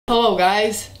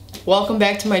guys, welcome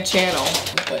back to my channel.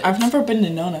 I've never been to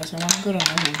Nona's. I want to go to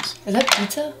Nona's. Is that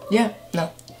pizza? Yeah.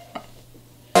 No.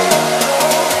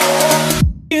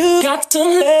 You got to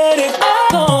let it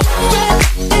go.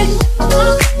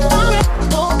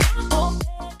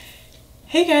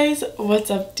 Hey guys, what's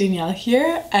up? Danielle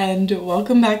here and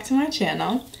welcome back to my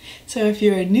channel. So if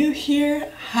you are new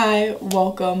here, hi,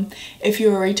 welcome. If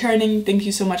you are returning, thank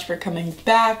you so much for coming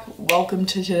back. Welcome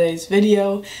to today's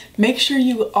video. Make sure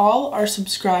you all are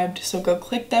subscribed, so go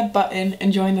click that button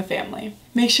and join the family.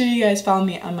 Make sure you guys follow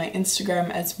me on my Instagram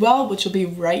as well, which will be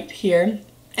right here,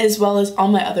 as well as all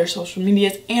my other social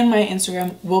medias, and my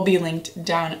Instagram will be linked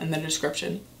down in the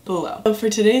description below. So for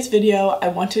today's video, I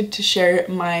wanted to share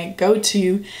my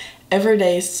go-to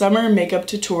everyday summer makeup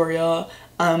tutorial,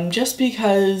 just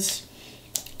because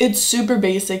it's super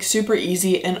basic, super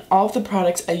easy, and all of the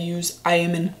products I use I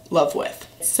am in love with.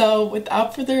 So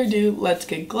without further ado, let's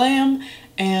get glam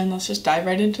and let's just dive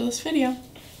right into this video.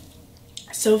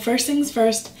 So first things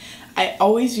first, I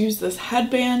always use this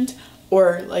headband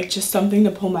or like just something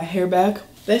to pull my hair back.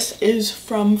 This is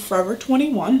from Forever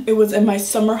 21. It was in my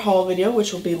summer haul video,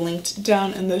 which will be linked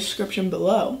down in the description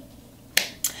below.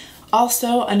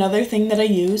 Also, another thing that I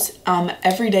use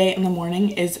every day in the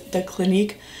morning is the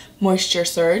Clinique Moisture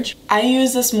Surge. I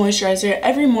use this moisturizer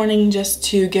every morning just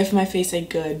to give my face a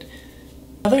good.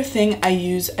 Another thing I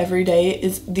use every day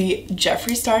is the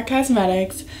Jeffree Star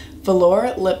Cosmetics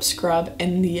Velour Lip Scrub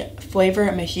in the flavor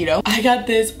Mojito. I got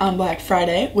this on Black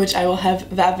Friday, which I will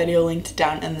have that video linked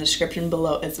down in the description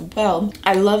below as well.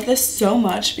 I love this so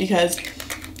much because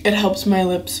it helps my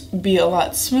lips be a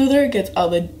lot smoother, gets all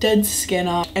the dead skin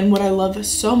off, and what I love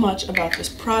so much about this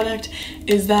product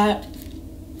is that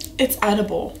it's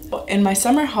edible. In my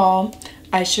summer haul,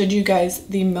 I showed you guys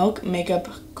the Milk Makeup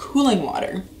Cooling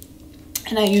Water.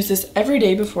 And I use this every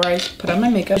day before I put on my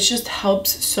makeup. It just helps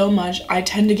so much. I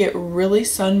tend to get really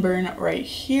sunburned right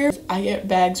here. I get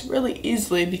bags really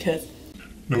easily because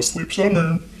no sleep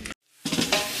summer.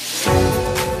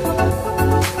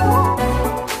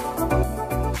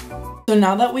 So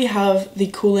now that we have the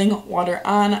cooling water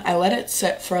on, I let it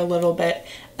sit for a little bit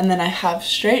and then I have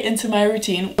straight into my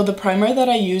routine. So the primer that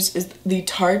I use is the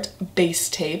Tarte Base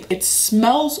Tape. It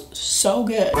smells so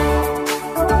good.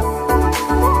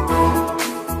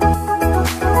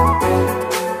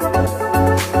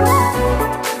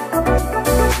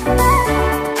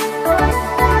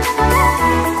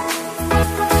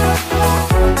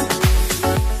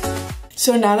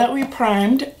 So now that we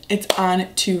primed, it's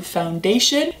on to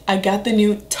foundation. I got the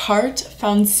new Tarte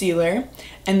Foundsealer,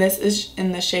 and this is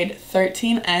in the shade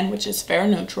 13N, which is fair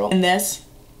neutral. And this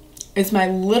is my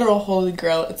literal holy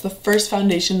grail. It's the first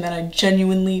foundation that I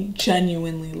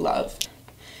genuinely love.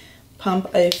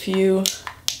 Pump a few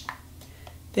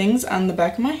things on the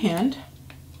back of my hand.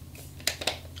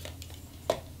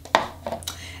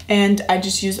 And I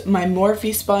just use my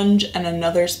Morphe sponge and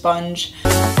another sponge.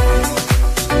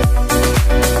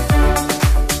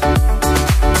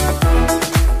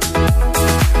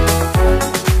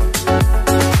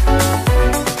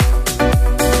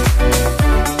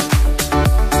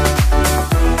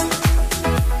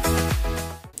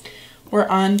 We're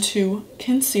on to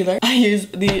concealer. I use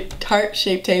the Tarte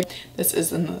Shape Tape. This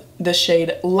is in the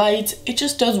shade Light. It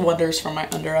just does wonders for my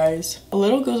under eyes. A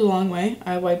little goes a long way.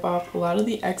 I wipe off a lot of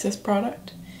the excess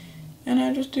product and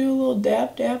I just do a little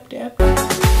dab, dab, dab.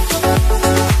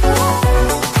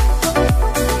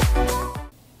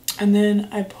 And then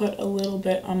I put a little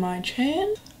bit on my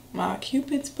chin, my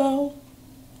Cupid's bow,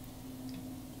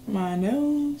 my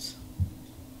nose,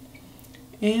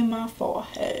 and my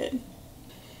forehead.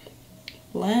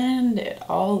 Blend it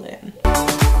all in.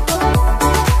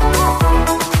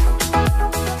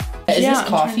 Is this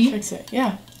coffee? To fix it.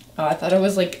 Yeah. Oh, I thought it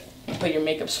was like put your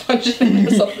makeup sponge in or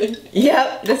something.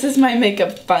 Yep, this is my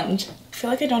makeup sponge. I feel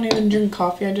like I don't even drink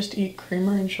coffee, I just eat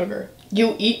creamer and sugar.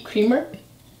 You eat creamer?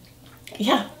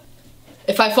 Yeah.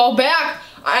 If I fall back,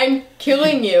 I'm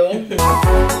killing you.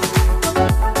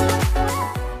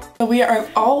 So we are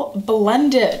all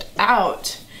blended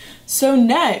out. So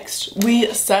next,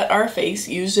 we set our face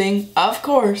using, of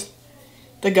course,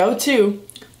 the go-to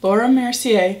Laura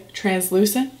Mercier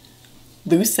Translucent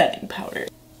Loose Setting Powder.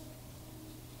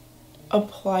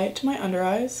 Apply it to my under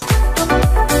eyes.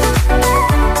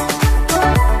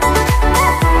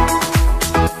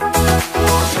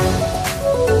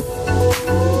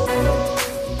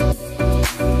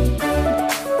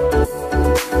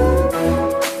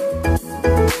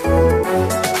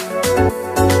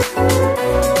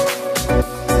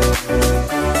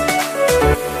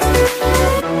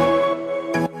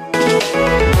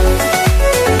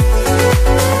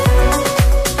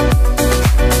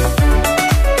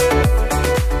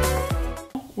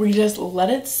 we just let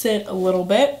it sit a little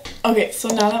bit. Okay, so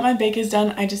now that my bake is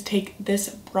done, I just take this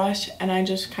brush and I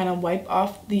just kind of wipe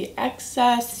off the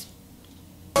excess.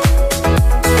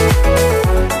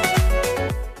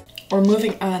 We're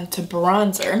moving on to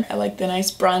bronzer. I like the nice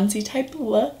bronzy type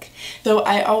look. So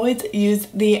I always use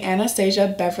the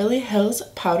Anastasia Beverly Hills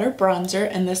Powder Bronzer,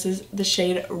 and this is the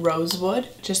shade Rosewood.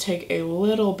 Just take a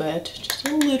little bit, just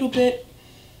a little bit,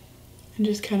 and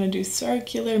just kind of do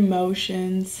circular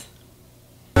motions.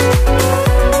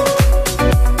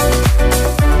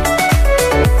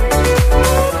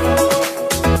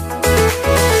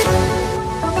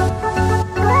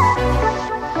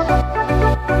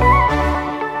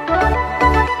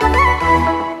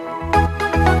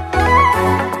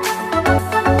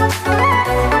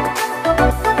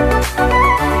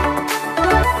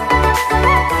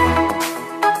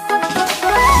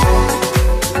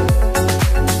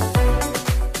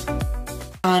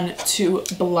 To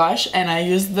blush, and I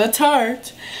use the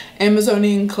Tarte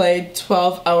Amazonian Clay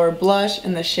 12-Hour Blush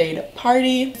in the shade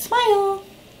Party. Smile!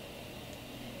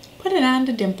 Put it on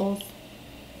the dimples.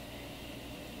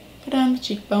 Put it on the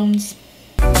cheekbones.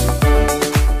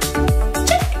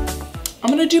 Check! I'm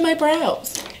gonna do my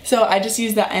brows. So I just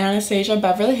use the Anastasia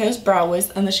Beverly Hills Brow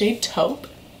Wiz in the shade Taupe.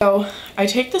 So I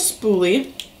take the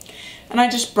spoolie and I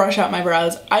just brush out my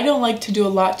brows. I don't like to do a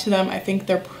lot to them. I think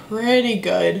they're pretty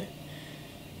good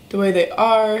the way they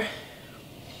are.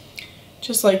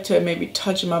 Just like to maybe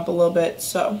touch them up a little bit.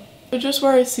 So just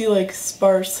where I see like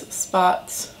sparse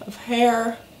spots of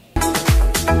hair.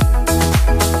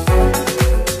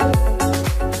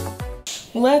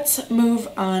 Let's move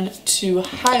on to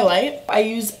highlight. I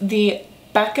use the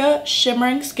Becca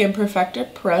Shimmering Skin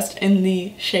Perfector pressed in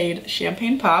the shade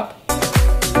Champagne Pop.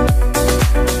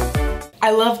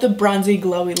 I love the bronzy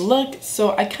glowy look,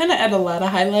 so I kind of add a lot of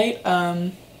highlight.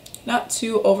 Not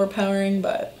too overpowering,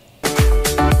 but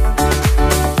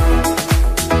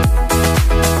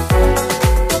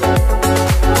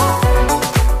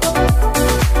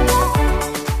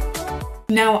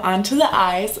now onto the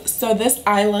eyes. So this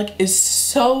eye look is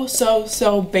so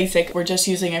basic. We're just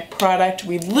using a product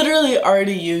we literally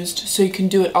already used, so you can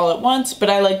do it all at once, but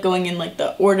I like going in like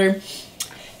the order.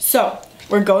 So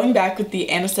we're going back with the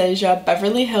Anastasia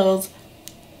Beverly Hills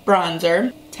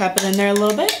bronzer. Tap it in there a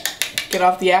little bit. Get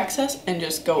off the excess and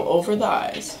just go over the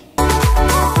eyes.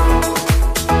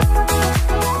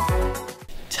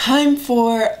 Time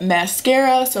for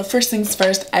mascara. So first things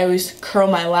first, I always curl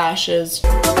my lashes.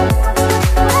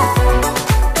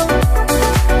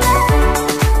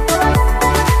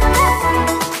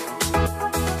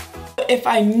 If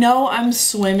I know I'm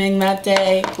swimming that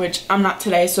day, which I'm not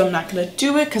today, so I'm not gonna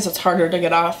do it because it's harder to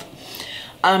get off.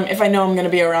 If I know I'm gonna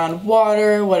be around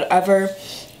water, whatever,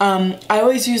 I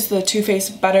always use the Too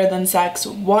Faced Better Than Sex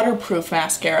waterproof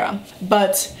mascara.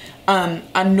 But on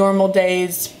normal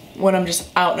days, when I'm just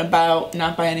out and about,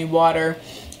 not by any water,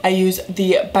 I use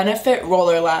the Benefit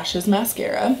Roller Lashes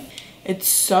mascara. It's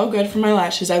so good for my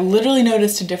lashes. I literally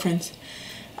noticed a difference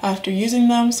after using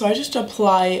them, so I just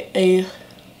apply a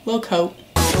little coat.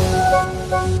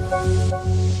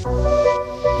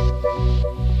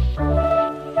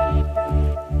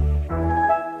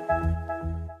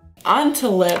 On to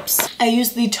lips. I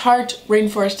use the Tarte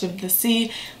Rainforest of the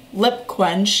Sea Lip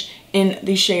Quench in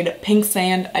the shade Pink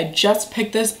Sand. I just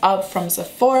picked this up from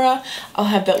Sephora. I'll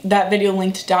have that video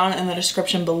linked down in the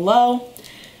description below.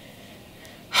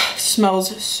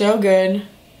 Smells so good.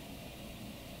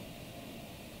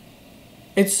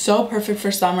 It's so perfect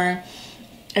for summer.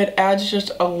 It adds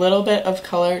just a little bit of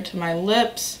color to my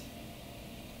lips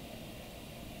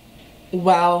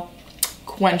while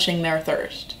quenching their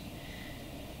thirst.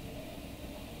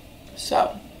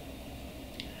 So,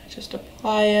 just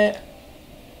apply it,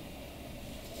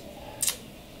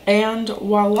 and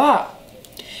voila.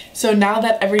 So now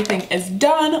that everything is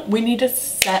done, we need to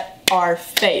set our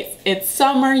face. It's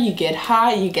summer, you get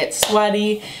hot, you get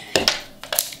sweaty.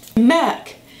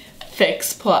 MAC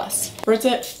Fix Plus. Where's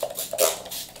it?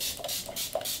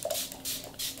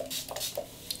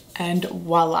 And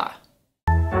voila.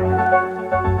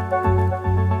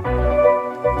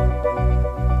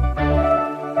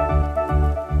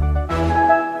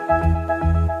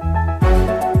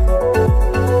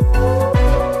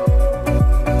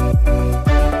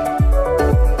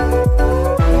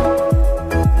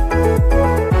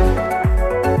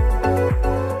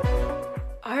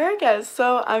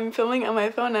 So I'm filming on my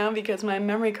phone now because my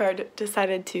memory card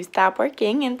decided to stop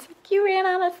working and you ran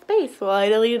out of space while I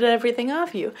deleted everything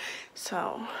off you.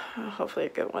 So hopefully I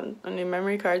get a new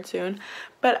memory card soon.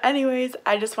 But anyways,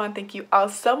 I just want to thank you all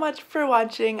so much for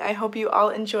watching. I hope you all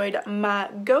enjoyed my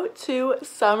go-to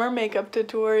summer makeup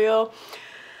tutorial.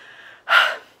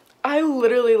 I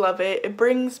literally love it. It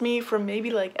brings me from maybe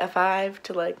like a 5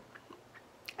 to like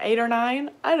 8 or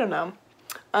 9. I don't know.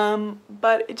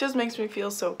 But it just makes me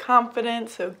feel so confident,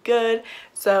 so good.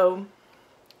 So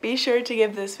be sure to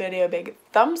give this video a big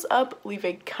thumbs up, leave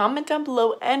a comment down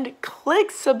below, and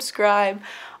click subscribe.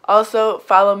 Also,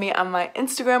 follow me on my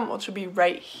Instagram, which will be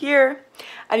right here.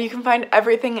 And you can find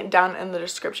everything down in the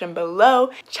description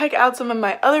below. Check out some of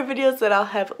my other videos that I'll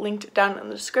have linked down in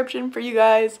the description for you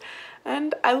guys.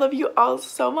 And I love you all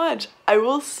so much. I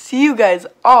will see you guys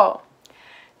all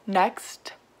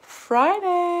next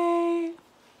Friday.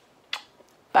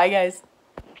 Bye, guys.